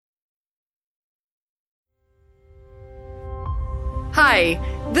Hi,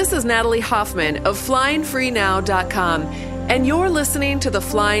 this is Natalie Hoffman of FlyingFreeNow.com, and you're listening to the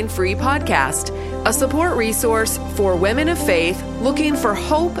Flying Free Podcast, a support resource for women of faith looking for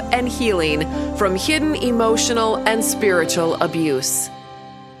hope and healing from hidden emotional and spiritual abuse.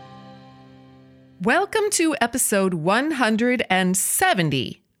 Welcome to episode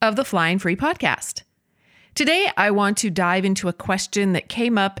 170 of the Flying Free Podcast. Today, I want to dive into a question that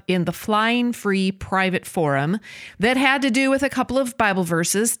came up in the Flying Free private forum that had to do with a couple of Bible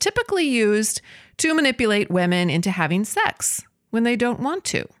verses typically used to manipulate women into having sex when they don't want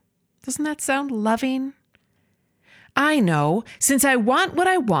to. Doesn't that sound loving? I know, since I want what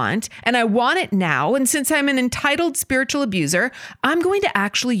I want, and I want it now, and since I'm an entitled spiritual abuser, I'm going to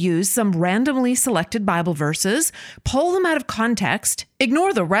actually use some randomly selected Bible verses, pull them out of context,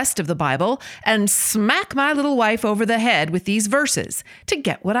 ignore the rest of the Bible, and smack my little wife over the head with these verses to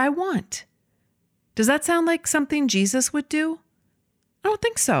get what I want. Does that sound like something Jesus would do? I don't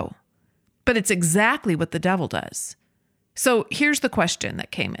think so. But it's exactly what the devil does. So here's the question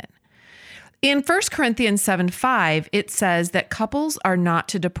that came in. In 1 Corinthians 7:5, it says that couples are not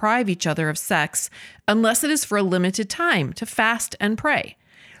to deprive each other of sex unless it is for a limited time to fast and pray.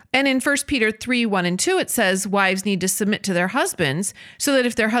 And in 1 Peter 3:1 and 2, it says wives need to submit to their husbands so that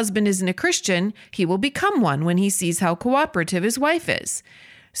if their husband isn't a Christian, he will become one when he sees how cooperative his wife is.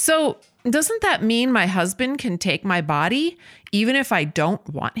 So doesn't that mean my husband can take my body even if I don't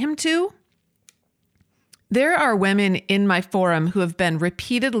want him to? There are women in my forum who have been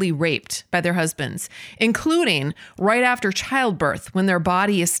repeatedly raped by their husbands, including right after childbirth when their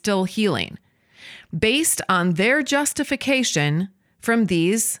body is still healing, based on their justification from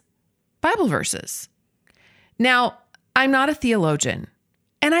these Bible verses. Now, I'm not a theologian,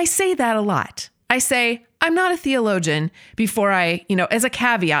 and I say that a lot. I say, I'm not a theologian before as a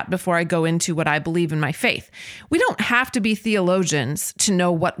caveat before I go into what I believe in my faith. We don't have to be theologians to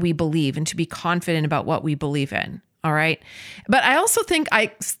know what we believe and to be confident about what we believe in. All right. But I also think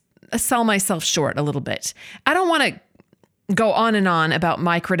I sell myself short a little bit. I don't want to go on and on about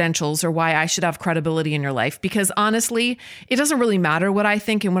my credentials or why I should have credibility in your life, because honestly, it doesn't really matter what I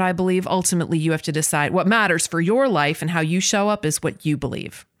think and what I believe. Ultimately, you have to decide what matters for your life, and how you show up is what you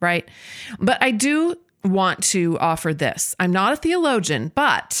believe, right? But I do want to offer this. I'm not a theologian,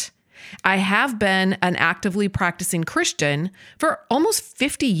 but I have been an actively practicing Christian for almost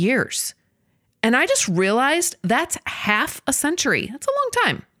 50 years. And I just realized that's half a century. That's a long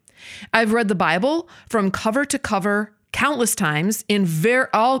time. I've read the Bible from cover to cover countless times in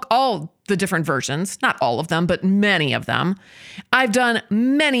all the different versions, not all of them, but many of them. I've done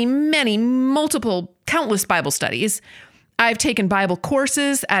countless Bible studies. I've taken Bible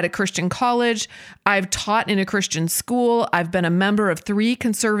courses at a Christian college. I've taught in a Christian school. I've been a member of 3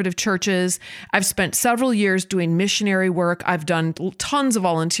 conservative churches. I've spent several years doing missionary work. I've done tons of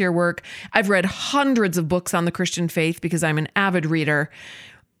volunteer work. I've read hundreds of books on the Christian faith because I'm an avid reader.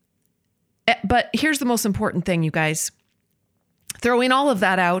 But here's the most important thing, you guys. Throwing all of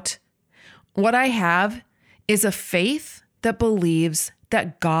that out, what I have is a faith that believes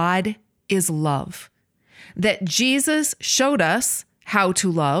that God is love, that Jesus showed us how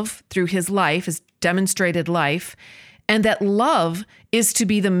to love through his life, his demonstrated life, and that love is to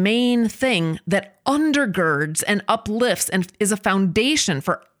be the main thing that undergirds and uplifts and is a foundation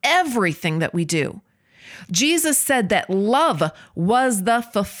for everything that we do. Jesus said that love was the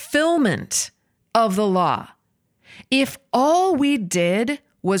fulfillment of the law. If all we did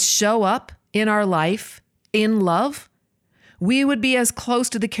was show up in our life in love, we would be as close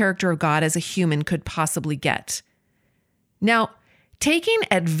to the character of God as a human could possibly get. Now, taking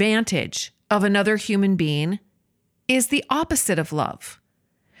advantage of another human being is the opposite of love.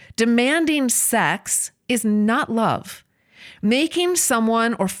 Demanding sex is not love. Making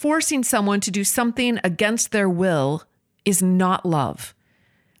someone or forcing someone to do something against their will is not love.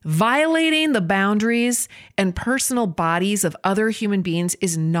 Violating the boundaries and personal bodies of other human beings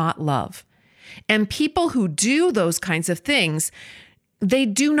is not love. And people who do those kinds of things, they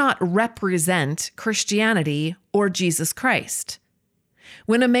do not represent Christianity or Jesus Christ.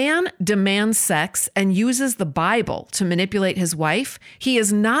 When a man demands sex and uses the Bible to manipulate his wife, he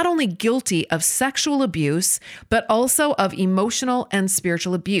is not only guilty of sexual abuse, but also of emotional and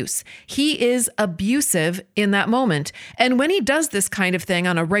spiritual abuse. He is abusive in that moment. And when he does this kind of thing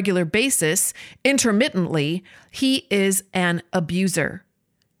on a regular basis, intermittently, he is an abuser.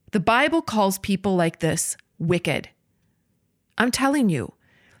 The Bible calls people like this wicked. I'm telling you,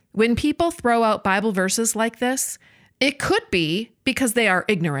 when people throw out Bible verses like this, it could be because they are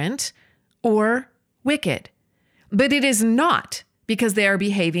ignorant or wicked, but it is not because they are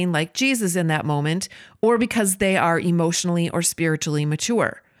behaving like Jesus in that moment, or because they are emotionally or spiritually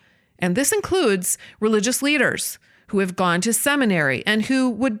mature. And this includes religious leaders who have gone to seminary and who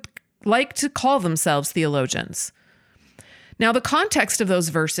would like to call themselves theologians. Now, the context of those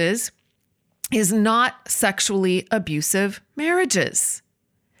verses is not sexually abusive marriages.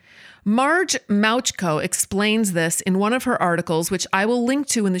 Marge Mauchko explains this in one of her articles, which I will link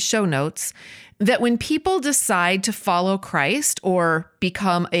to in the show notes, that when people decide to follow Christ or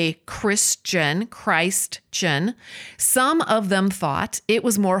become a Christian, some of them thought it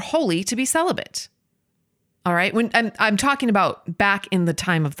was more holy to be celibate. All right. When I'm talking about back in the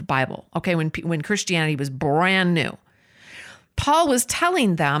time of the Bible, okay, when Christianity was brand new. Paul was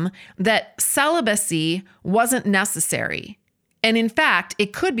telling them that celibacy wasn't necessary. And in fact,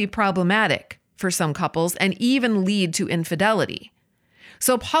 it could be problematic for some couples and even lead to infidelity.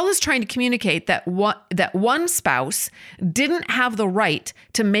 So Paul is trying to communicate that one spouse didn't have the right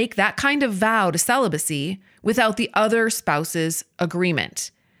to make that kind of vow to celibacy without the other spouse's agreement.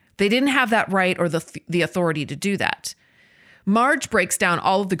 They didn't have that right or the authority to do that. Marge breaks down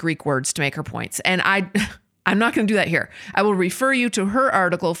all of the Greek words to make her points, and I'm not going to do that here. I will refer you to her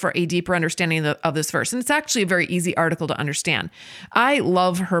article for a deeper understanding of this verse. And it's actually a very easy article to understand. I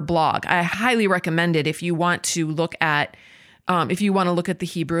love her blog. I highly recommend it if you want to look at the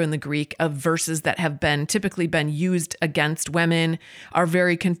Hebrew and the Greek of verses that have typically been used against women,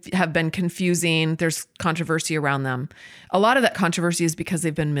 have been confusing. There's controversy around them. A lot of that controversy is because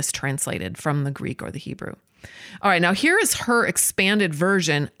they've been mistranslated from the Greek or the Hebrew. All right, now here is her expanded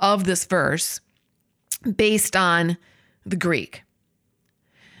version of this verse based on the Greek.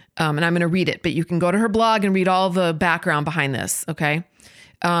 And I'm going to read it, but you can go to her blog and read all the background behind this. Okay.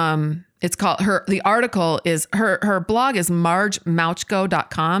 It's called her blog is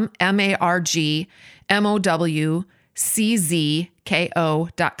margemauchko.com,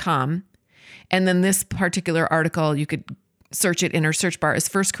 margmowczko.com. And then this particular article, you could search it in her search bar, is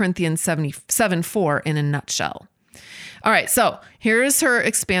 1 Corinthians 7:4 in a nutshell. All right, so here is her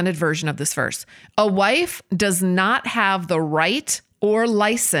expanded version of this verse. A wife does not have the right or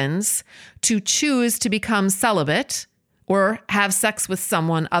license to choose to become celibate or have sex with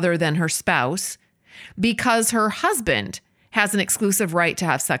someone other than her spouse because her husband has an exclusive right to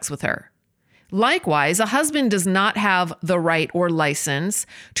have sex with her. Likewise, a husband does not have the right or license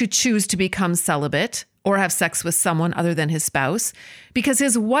to choose to become celibate or have sex with someone other than his spouse because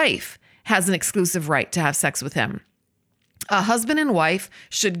his wife has an exclusive right to have sex with him. A husband and wife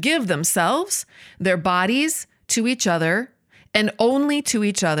should give themselves, their bodies, to each other, and only to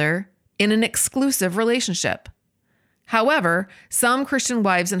each other in an exclusive relationship. However, some Christian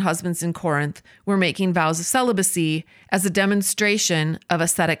wives and husbands in Corinth were making vows of celibacy as a demonstration of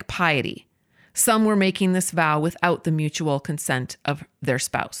ascetic piety. Some were making this vow without the mutual consent of their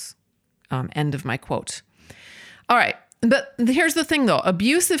spouse. End of my quote. All right. But here's the thing, though.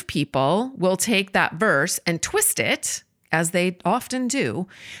 Abusive people will take that verse and twist it, as they often do,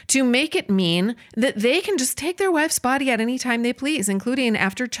 to make it mean that they can just take their wife's body at any time they please, including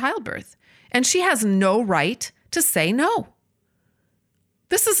after childbirth. And she has no right to say no.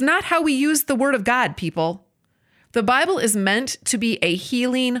 This is not how we use the word of God, people. The Bible is meant to be a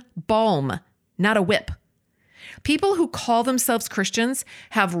healing balm, not a whip. People who call themselves Christians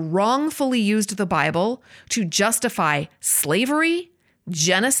have wrongfully used the Bible to justify slavery,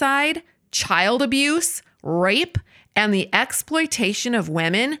 genocide, child abuse, rape, and the exploitation of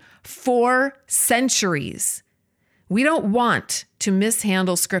women for centuries. We don't want to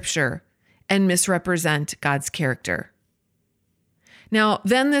mishandle Scripture and misrepresent God's character. Now,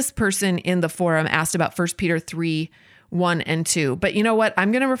 then this person in the forum asked about 1 Peter 3:1-2. But you know what?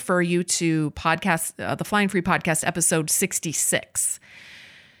 I'm going to refer you to the Flying Free podcast, episode 66.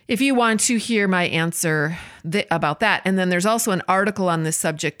 If you want to hear my answer about that. And then there's also an article on this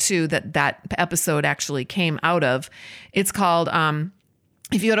subject too that episode actually came out of. It's called,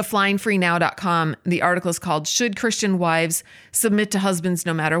 if you go to flyingfreenow.com, the article is called, Should Christian Wives Submit to Husbands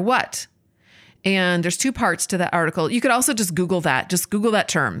No Matter What? And there's two parts to that article. You could also just Google that. Just Google that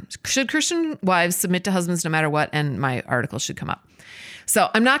term. Should Christian wives submit to husbands no matter what? And my article should come up. So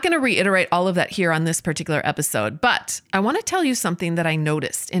I'm not going to reiterate all of that here on this particular episode, but I want to tell you something that I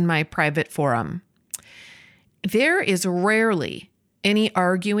noticed in my private forum. There is rarely any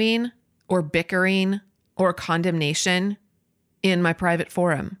arguing or bickering or condemnation in my private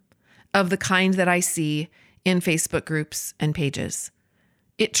forum of the kind that I see in Facebook groups and pages.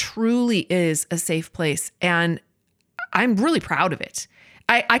 It truly is a safe place, and I'm really proud of it.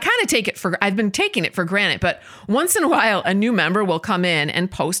 I kind of I've been taking it for granted, but once in a while, a new member will come in and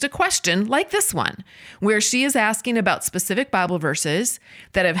post a question like this one, where she is asking about specific Bible verses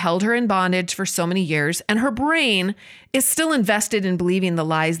that have held her in bondage for so many years, and her brain is still invested in believing the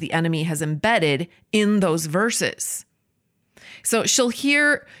lies the enemy has embedded in those verses. So she'll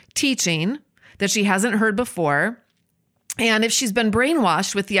hear teaching that she hasn't heard before. And if she's been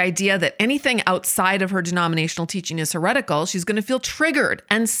brainwashed with the idea that anything outside of her denominational teaching is heretical, she's going to feel triggered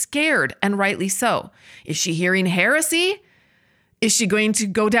and scared, and rightly so. Is she hearing heresy? Is she going to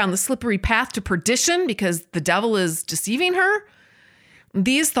go down the slippery path to perdition because the devil is deceiving her?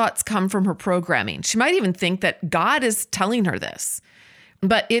 These thoughts come from her programming. She might even think that God is telling her this,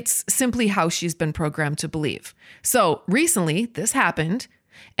 but it's simply how she's been programmed to believe. So recently, this happened.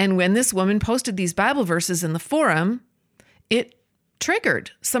 And when this woman posted these Bible verses in the forum, it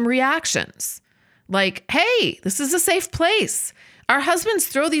triggered some reactions like, hey, this is a safe place. Our husbands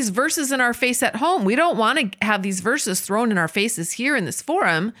throw these verses in our face at home. We don't want to have these verses thrown in our faces here in this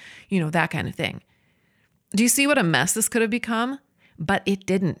forum, that kind of thing. Do you see what a mess this could have become? But it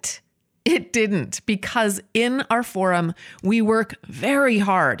didn't. It didn't, because in our forum, we work very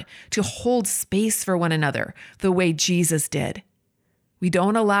hard to hold space for one another the way Jesus did. We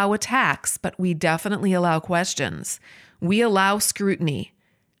don't allow attacks, but we definitely allow questions. We allow scrutiny.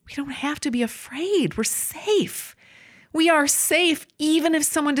 We don't have to be afraid. We're safe. We are safe even if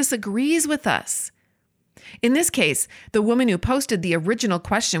someone disagrees with us. In this case, the woman who posted the original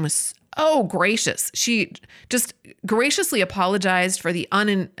question was so gracious. She just graciously apologized for the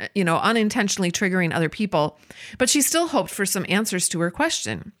unintentionally triggering other people, but she still hoped for some answers to her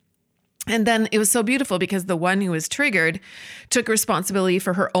question. And then it was so beautiful because the one who was triggered took responsibility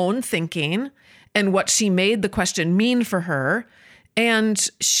for her own thinking and what she made the question mean for her. And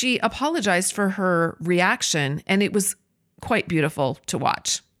she apologized for her reaction, and it was quite beautiful to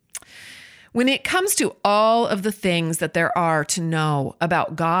watch. When it comes to all of the things that there are to know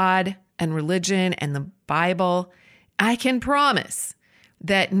about God and religion and the Bible, I can promise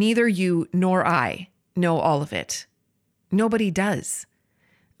that neither you nor I know all of it. Nobody does.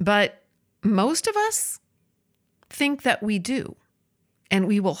 But most of us think that we do. And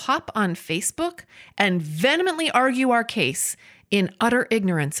we will hop on Facebook and vehemently argue our case in utter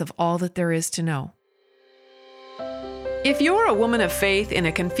ignorance of all that there is to know. If you're a woman of faith in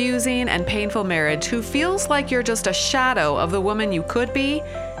a confusing and painful marriage who feels like you're just a shadow of the woman you could be,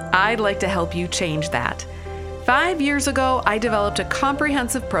 I'd like to help you change that. 5 years ago, I developed a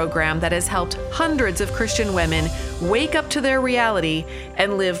comprehensive program that has helped hundreds of Christian women wake up to their reality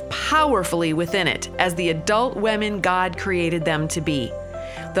and live powerfully within it as the adult women God created them to be.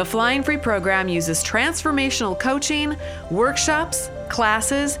 The Flying Free program uses transformational coaching, workshops,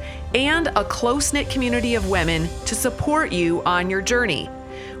 classes, and a close-knit community of women to support you on your journey.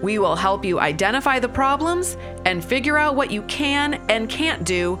 We will help you identify the problems and figure out what you can and can't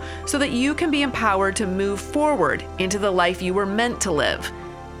do so that you can be empowered to move forward into the life you were meant to live.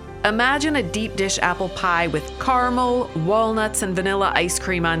 Imagine a deep dish apple pie with caramel, walnuts, and vanilla ice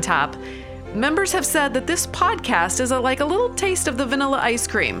cream on top. Members have said that this podcast is like a little taste of the vanilla ice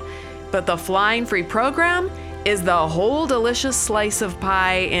cream, but the Flying Free program is the whole delicious slice of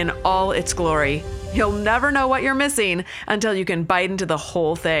pie in all its glory. You'll never know what you're missing until you can bite into the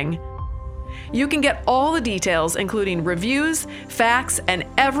whole thing. You can get all the details, including reviews, facts, and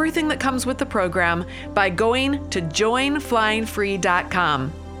everything that comes with the program by going to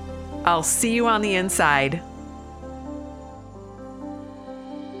joinflyingfree.com. I'll see you on the inside.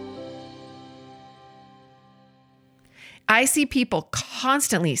 I see people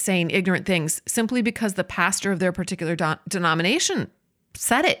constantly saying ignorant things simply because the pastor of their particular denomination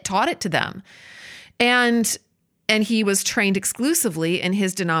said it, taught it to them. And he was trained exclusively in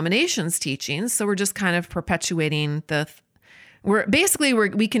his denomination's teachings. So we're just kind of perpetuating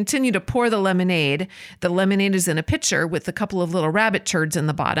we continue to pour the lemonade. The lemonade is in a pitcher with a couple of little rabbit turds in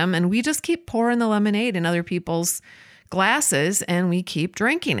the bottom. And we just keep pouring the lemonade in other people's glasses and we keep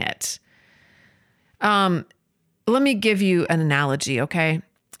drinking it. Let me give you an analogy, okay?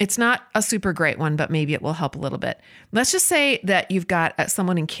 It's not a super great one, but maybe it will help a little bit. Let's just say that you've got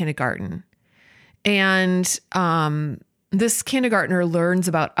someone in kindergarten, and this kindergartner learns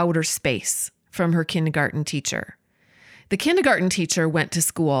about outer space from her kindergarten teacher. The kindergarten teacher went to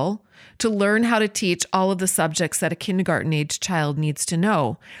school to learn how to teach all of the subjects that a kindergarten-age child needs to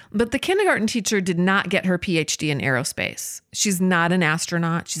know. But the kindergarten teacher did not get her PhD in aerospace. She's not an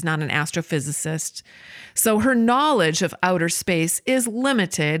astronaut. She's not an astrophysicist. So her knowledge of outer space is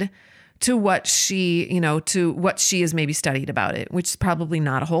limited to what she has maybe studied about it, which is probably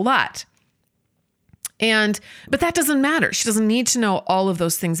not a whole lot. But that doesn't matter. She doesn't need to know all of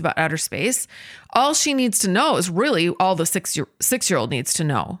those things about outer space. All she needs to know is really all the six-year-old needs to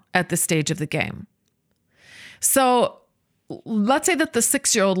know at this stage of the game. So let's say that the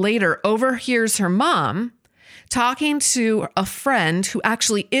 6-year-old later overhears her mom talking to a friend who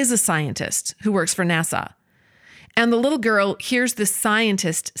actually is a scientist who works for NASA. And the little girl hears this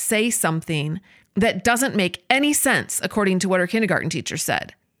scientist say something that doesn't make any sense according to what her kindergarten teacher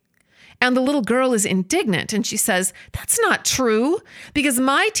said. And the little girl is indignant and she says, "That's not true because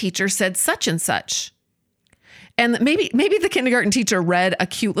my teacher said such and such." And maybe the kindergarten teacher read a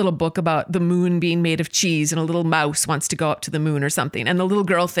cute little book about the moon being made of cheese and a little mouse wants to go up to the moon or something. And the little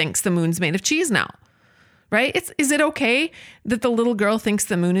girl thinks the moon's made of cheese now, right? Is it okay that the little girl thinks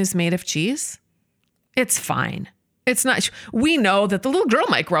the moon is made of cheese? It's fine. It's not. We know that the little girl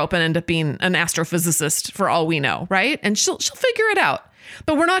might grow up and end up being an astrophysicist for all we know, right? And she'll figure it out.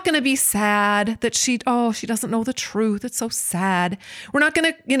 But we're not going to be sad that she doesn't know the truth. It's so sad. We're not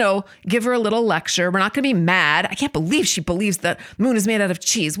going to, give her a little lecture. We're not going to be mad. I can't believe she believes the moon is made out of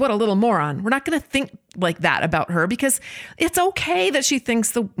cheese. What a little moron. We're not going to think like that about her because it's okay that she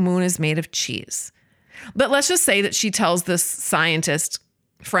thinks the moon is made of cheese. But let's just say that she tells this scientist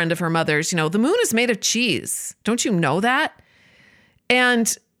friend of her mother's, the moon is made of cheese. Don't you know that?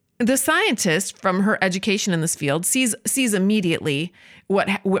 And the scientist, from her education in this field, sees immediately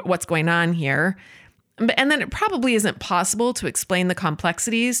what's going on here. And then it probably isn't possible to explain the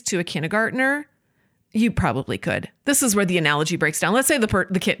complexities to a kindergartner. You probably could. This is where the analogy breaks down. Let's say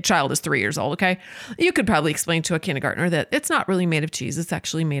the child is 3 years old, okay? You could probably explain to a kindergartner that it's not really made of cheese. It's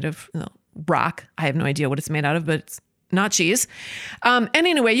actually made of rock. I have no idea what it's made out of, but it's not cheese. And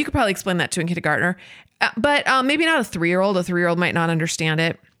anyway, you could probably explain that to a kindergartner. But maybe not a 3-year-old. A 3-year-old might not understand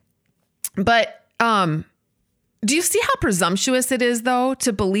it. But do you see how presumptuous it is, though,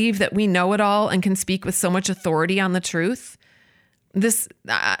 to believe that we know it all and can speak with so much authority on the truth?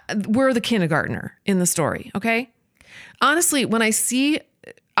 We're the kindergartner in the story, okay? Honestly, when I think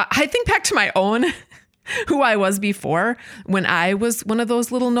back to my own, who I was before, when I was one of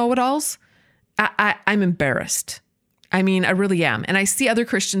those little know-it-alls, I'm embarrassed. I mean, I really am. And I see other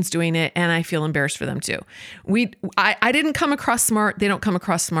Christians doing it and I feel embarrassed for them too. I didn't come across smart. They don't come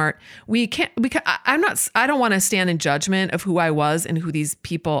across smart. I don't want to stand in judgment of who I was and who these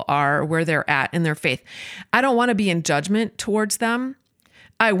people are, where they're at in their faith. I don't want to be in judgment towards them.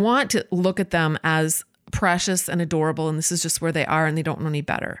 I want to look at them as precious and adorable. And this is just where they are and they don't know any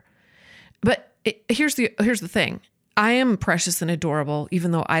better. But here's the thing. I am precious and adorable,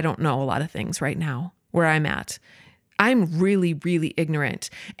 even though I don't know a lot of things right now where I'm at. I'm really, really ignorant.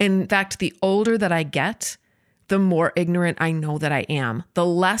 In fact, the older that I get, the more ignorant I know that I am, the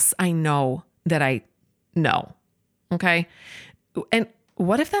less I know that I know. Okay. And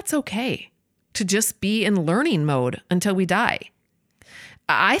what if that's okay to just be in learning mode until we die?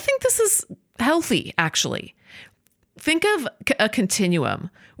 I think this is healthy, actually. Think of a continuum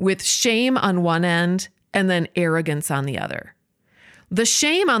with shame on one end and then arrogance on the other. The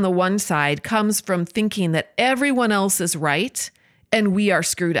shame on the one side comes from thinking that everyone else is right and we are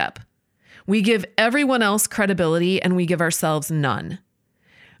screwed up. We give everyone else credibility and we give ourselves none.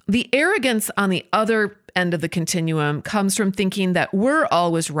 The arrogance on the other end of the continuum comes from thinking that we're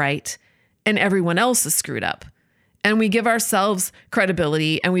always right and everyone else is screwed up. And we give ourselves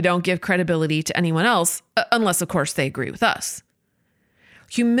credibility and we don't give credibility to anyone else, unless, of course, they agree with us.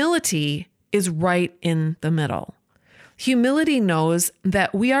 Humility is right in the middle. Humility knows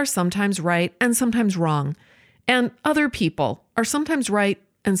that we are sometimes right and sometimes wrong, and other people are sometimes right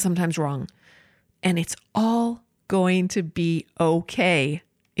and sometimes wrong. And it's all going to be okay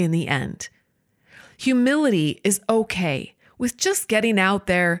in the end. Humility is okay with just getting out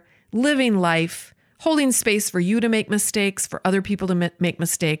there, living life, holding space for you to make mistakes, for other people to make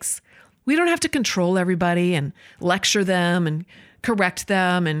mistakes. We don't have to control everybody and lecture them and correct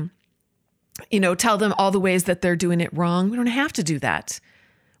them and tell them all the ways that they're doing it wrong. We don't have to do that.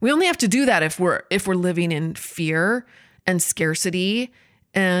 We only have to do that if we're living in fear and scarcity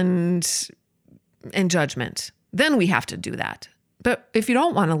and judgment. Then we have to do that. But if you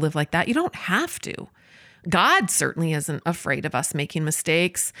don't want to live like that, you don't have to. God certainly isn't afraid of us making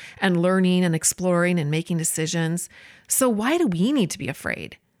mistakes and learning and exploring and making decisions. So why do we need to be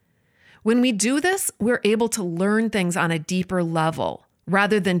afraid? When we do this, we're able to learn things on a deeper level,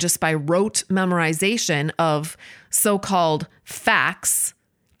 rather than just by rote memorization of so-called facts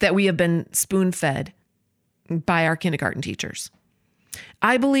that we have been spoon-fed by our kindergarten teachers.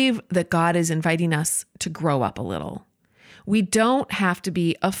 I believe that God is inviting us to grow up a little. We don't have to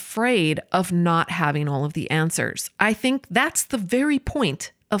be afraid of not having all of the answers. I think that's the very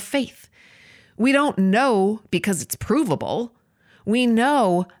point of faith. We don't know because it's provable. We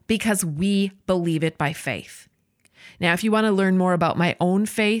know because we believe it by faith. Now, if you want to learn more about my own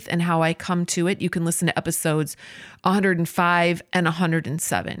faith and how I come to it, you can listen to episodes 105 and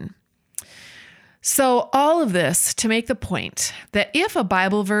 107. So all of this to make the point that if a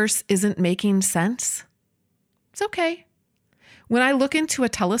Bible verse isn't making sense, it's okay. When I look into a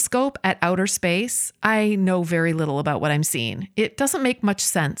telescope at outer space, I know very little about what I'm seeing. It doesn't make much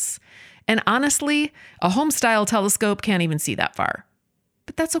sense. And honestly, a home-style telescope can't even see that far.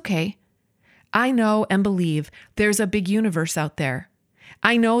 But that's okay. I know and believe there's a big universe out there.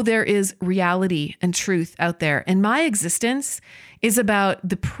 I know there is reality and truth out there, and my existence is about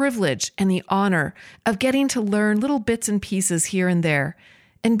the privilege and the honor of getting to learn little bits and pieces here and there,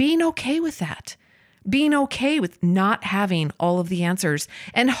 and being okay with that, being okay with not having all of the answers,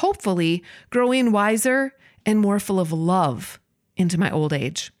 and hopefully growing wiser and more full of love into my old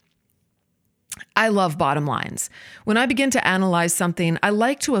age. I love bottom lines. When I begin to analyze something, I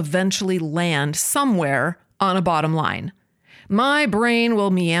like to eventually land somewhere on a bottom line. My brain will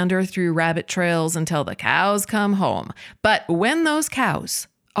meander through rabbit trails until the cows come home. But when those cows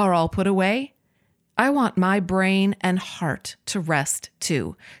are all put away, I want my brain and heart to rest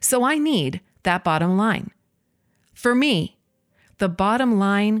too. So I need that bottom line. For me, the bottom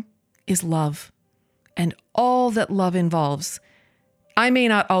line is love and all that love involves. I may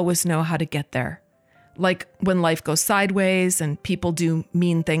not always know how to get there, like when life goes sideways and people do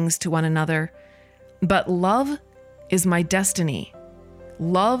mean things to one another. But love is my destiny.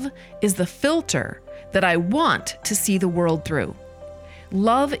 Love is the filter that I want to see the world through.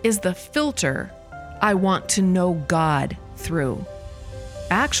 Love is the filter I want to know God through.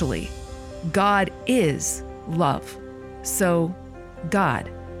 Actually, God is love. So God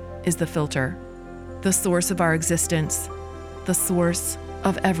is the filter, the source of our existence, the source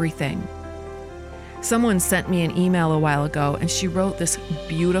of everything. Someone sent me an email a while ago, and she wrote this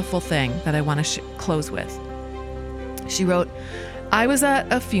beautiful thing that I want to close with. She wrote, I was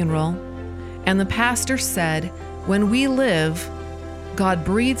at a funeral, and the pastor said, when we live, God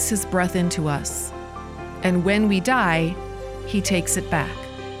breathes his breath into us. And when we die, he takes it back.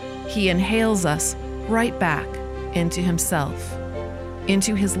 He inhales us right back into himself,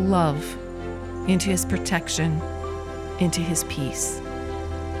 into his love, into his protection, into his peace.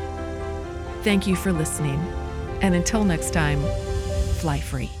 Thank you for listening. And until next time, fly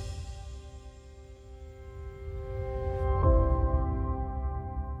free.